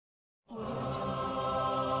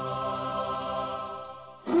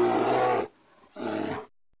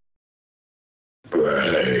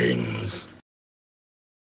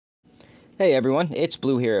Hey everyone, it's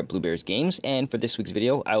Blue here at Blue Bears Games, and for this week's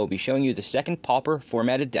video, I will be showing you the second Pauper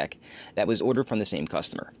formatted deck that was ordered from the same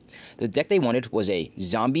customer. The deck they wanted was a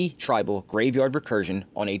zombie tribal graveyard recursion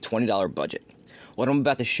on a $20 budget. What I'm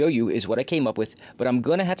about to show you is what I came up with, but I'm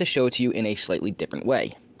going to have to show it to you in a slightly different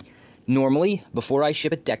way. Normally, before I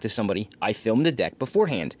ship a deck to somebody, I film the deck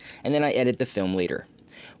beforehand, and then I edit the film later.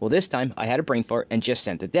 Well, this time, I had a brain fart and just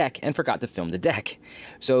sent the deck and forgot to film the deck.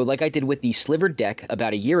 So, like I did with the slivered deck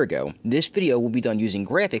about a year ago, this video will be done using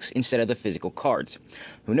graphics instead of the physical cards.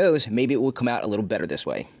 Who knows, maybe it will come out a little better this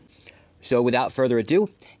way. So, without further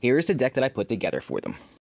ado, here is the deck that I put together for them.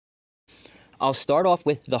 I'll start off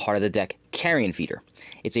with the heart of the deck, Carrion Feeder.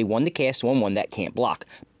 It's a 1-cast 1/1 that can't block,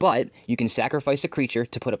 but you can sacrifice a creature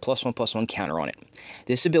to put a +1/+1 counter on it.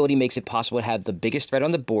 This ability makes it possible to have the biggest threat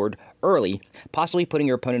on the board early, possibly putting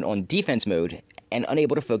your opponent on defense mode and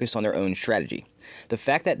unable to focus on their own strategy. The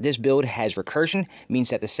fact that this build has recursion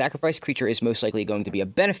means that the sacrificed creature is most likely going to be a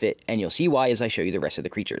benefit, and you'll see why as I show you the rest of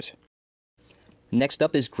the creatures. Next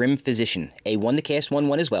up is Grim Physician, a 1-cast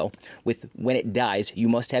 1/1 as well, with when it dies, you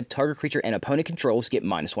must have target creature and opponent controls get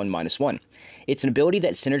 -1/-1. It's an ability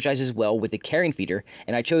that synergizes well with the Carrion Feeder,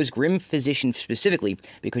 and I chose Grim Physician specifically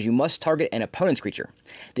because you must target an opponent's creature.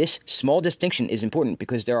 This small distinction is important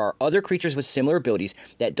because there are other creatures with similar abilities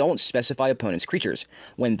that don't specify opponent's creatures.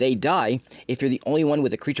 When they die, if you're the only one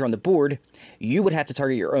with a creature on the board, you would have to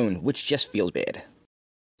target your own, which just feels bad.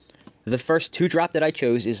 The first 2-drop that I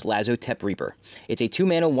chose is Lazotep Reaper. It's a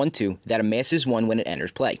 2-mana 1/2 that amasses 1 when it enters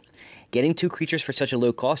play. Getting 2 creatures for such a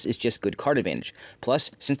low cost is just good card advantage. Plus,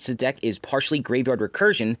 since the deck is partially graveyard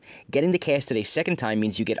recursion, getting to cast it a second time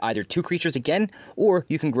means you get either 2 creatures again, or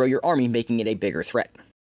you can grow your army, making it a bigger threat.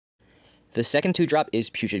 The second 2-drop is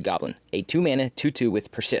Putrid Goblin, a 2-mana 2/2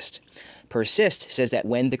 with Persist. Persist says that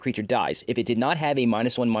when the creature dies, if it did not have a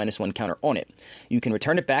 -1/-1 counter on it, you can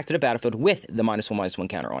return it back to the battlefield with the -1/-1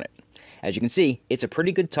 counter on it. As you can see, it's a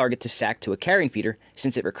pretty good target to sack to a Carrion Feeder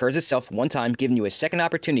since it recurs itself one time, giving you a second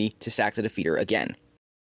opportunity to sack to the feeder again.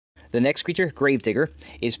 The next creature, Gravedigger,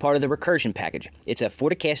 is part of the recursion package. It's a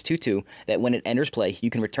 4-cast 2/2 that when it enters play,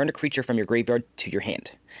 you can return a creature from your graveyard to your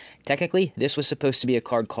hand. Technically, this was supposed to be a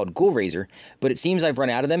card called Ghoul Raiser, but it seems I've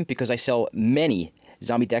run out of them because I sell many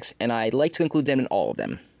zombie decks, and I'd like to include them in all of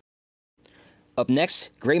them. Up next,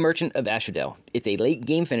 Grey Merchant of Asphodel. It's a late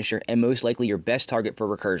game finisher and most likely your best target for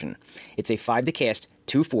recursion. It's a 5-cast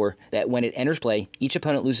 2/4 that when it enters play, each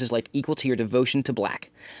opponent loses life equal to your devotion to black.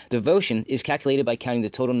 Devotion is calculated by counting the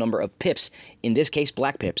total number of pips, in this case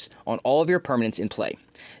black pips, on all of your permanents in play.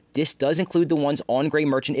 This does include the ones on Grey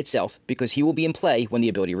Merchant itself, because he will be in play when the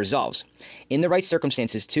ability resolves. In the right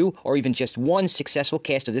circumstances, 2 or even just 1 successful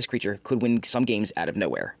cast of this creature could win some games out of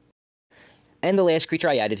nowhere. And the last creature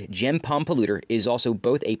I added, Gem Palm Polluter, is also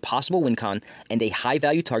both a possible win con and a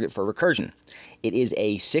high-value target for recursion. It is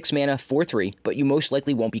a 6-mana 4/3, but you most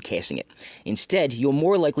likely won't be casting it. Instead, you'll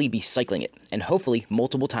more likely be cycling it, and hopefully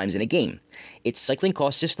multiple times in a game. Its cycling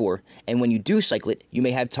cost is 4, and when you do cycle it, you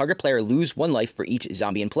may have target player lose 1 life for each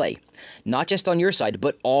zombie in play. Not just on your side,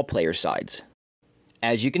 but all players' sides.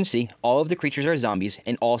 As you can see, all of the creatures are zombies,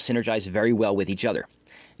 and all synergize very well with each other.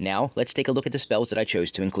 Now, let's take a look at the spells that I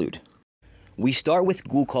chose to include. We start with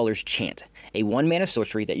Ghoulcaller's Chant, a 1-mana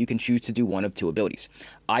sorcery that you can choose to do one of 2 abilities.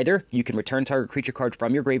 Either you can return target creature card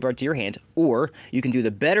from your graveyard to your hand, or you can do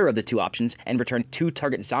the better of the 2 options and return 2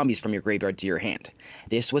 target zombies from your graveyard to your hand.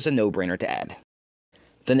 This was a no-brainer to add.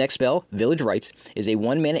 The next spell, Village Rites, is a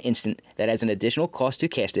 1-mana instant that has an additional cost to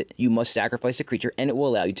cast it. You must sacrifice a creature and it will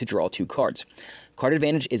allow you to draw 2 cards. Card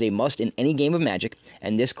advantage is a must in any game of Magic,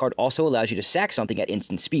 and this card also allows you to sack something at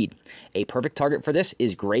instant speed. A perfect target for this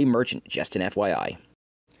is Grey Merchant, just an FYI.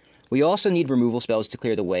 We also need removal spells to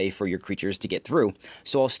clear the way for your creatures to get through,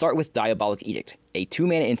 so I'll start with Diabolic Edict, a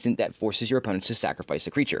 2-mana instant that forces your opponents to sacrifice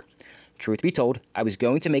a creature. Truth be told, I was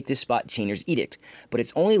going to make this spot Chainer's Edict, but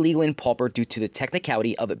it's only legal in Pauper due to the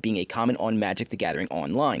technicality of it being a common on Magic the Gathering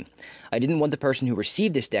Online. I didn't want the person who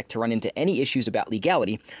received this deck to run into any issues about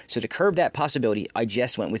legality, so to curb that possibility, I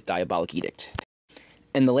just went with Diabolic Edict.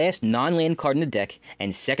 And the last non-land card in the deck,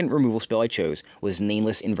 and second removal spell I chose, was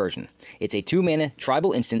Nameless Inversion. It's a 2-mana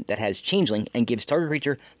tribal instant that has Changeling and gives target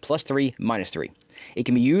creature +3/-3. It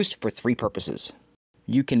can be used for 3 purposes.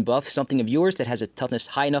 You can buff something of yours that has a toughness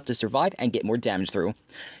high enough to survive and get more damage through.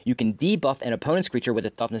 You can debuff an opponent's creature with a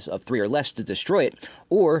toughness of 3 or less to destroy it,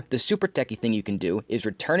 or the super techy thing you can do is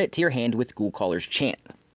return it to your hand with Ghoulcaller's Chant.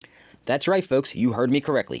 That's right folks, you heard me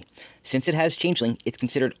correctly. Since it has Changeling, it's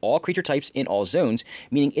considered all creature types in all zones,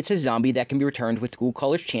 meaning it's a zombie that can be returned with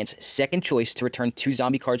Ghoulcaller's Chant's second choice to return 2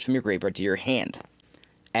 zombie cards from your graveyard to your hand.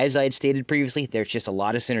 As I had stated previously, there's just a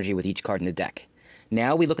lot of synergy with each card in the deck.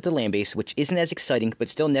 Now we look at the land base, which isn't as exciting but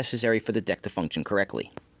still necessary for the deck to function correctly.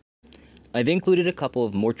 I've included a couple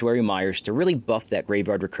of mortuary mires to really buff that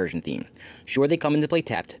graveyard recursion theme. Sure, they come into play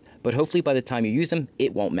tapped, but hopefully by the time you use them,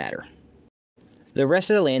 it won't matter. The rest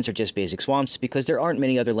of the lands are just basic swamps because there aren't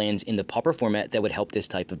many other lands in the Pauper format that would help this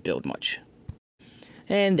type of build much.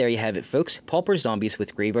 And there you have it, folks. Pauper zombies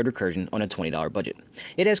with graveyard recursion on a $20 budget.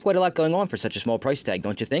 It has quite a lot going on for such a small price tag,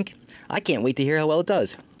 don't you think? I can't wait to hear how well it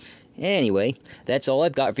does. Anyway, that's all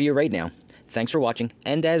I've got for you right now. Thanks for watching,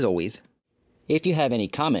 and as always, if you have any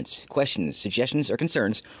comments, questions, suggestions, or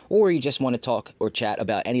concerns, or you just want to talk or chat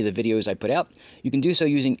about any of the videos I put out, you can do so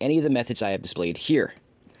using any of the methods I have displayed here.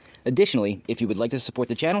 Additionally, if you would like to support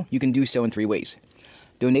the channel, you can do so in 3 ways.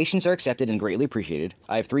 Donations are accepted and greatly appreciated.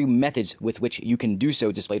 I have 3 methods with which you can do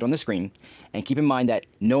so displayed on the screen, and keep in mind that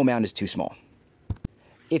no amount is too small.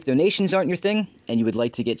 If donations aren't your thing, and you would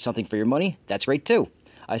like to get something for your money, that's great too.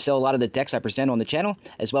 I sell a lot of the decks I present on the channel,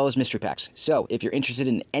 as well as mystery packs. So, if you're interested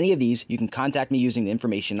in any of these, you can contact me using the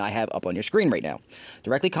information I have up on your screen right now.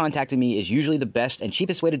 Directly contacting me is usually the best and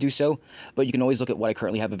cheapest way to do so, but you can always look at what I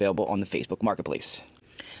currently have available on the Facebook Marketplace.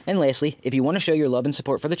 And lastly, if you want to show your love and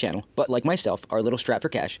support for the channel, but like myself, are a little strapped for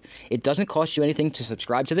cash, it doesn't cost you anything to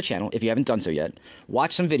subscribe to the channel if you haven't done so yet,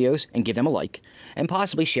 watch some videos and give them a like, and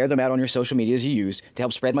possibly share them out on your social medias you use to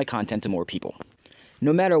help spread my content to more people.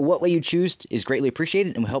 No matter what way you choose is greatly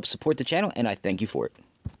appreciated and will help support the channel, and I thank you for it.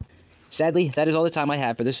 Sadly, that is all the time I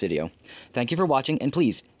have for this video. Thank you for watching, and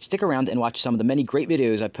please, stick around and watch some of the many great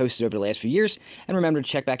videos I've posted over the last few years, and remember to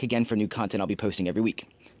check back again for new content I'll be posting every week.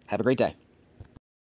 Have a great day.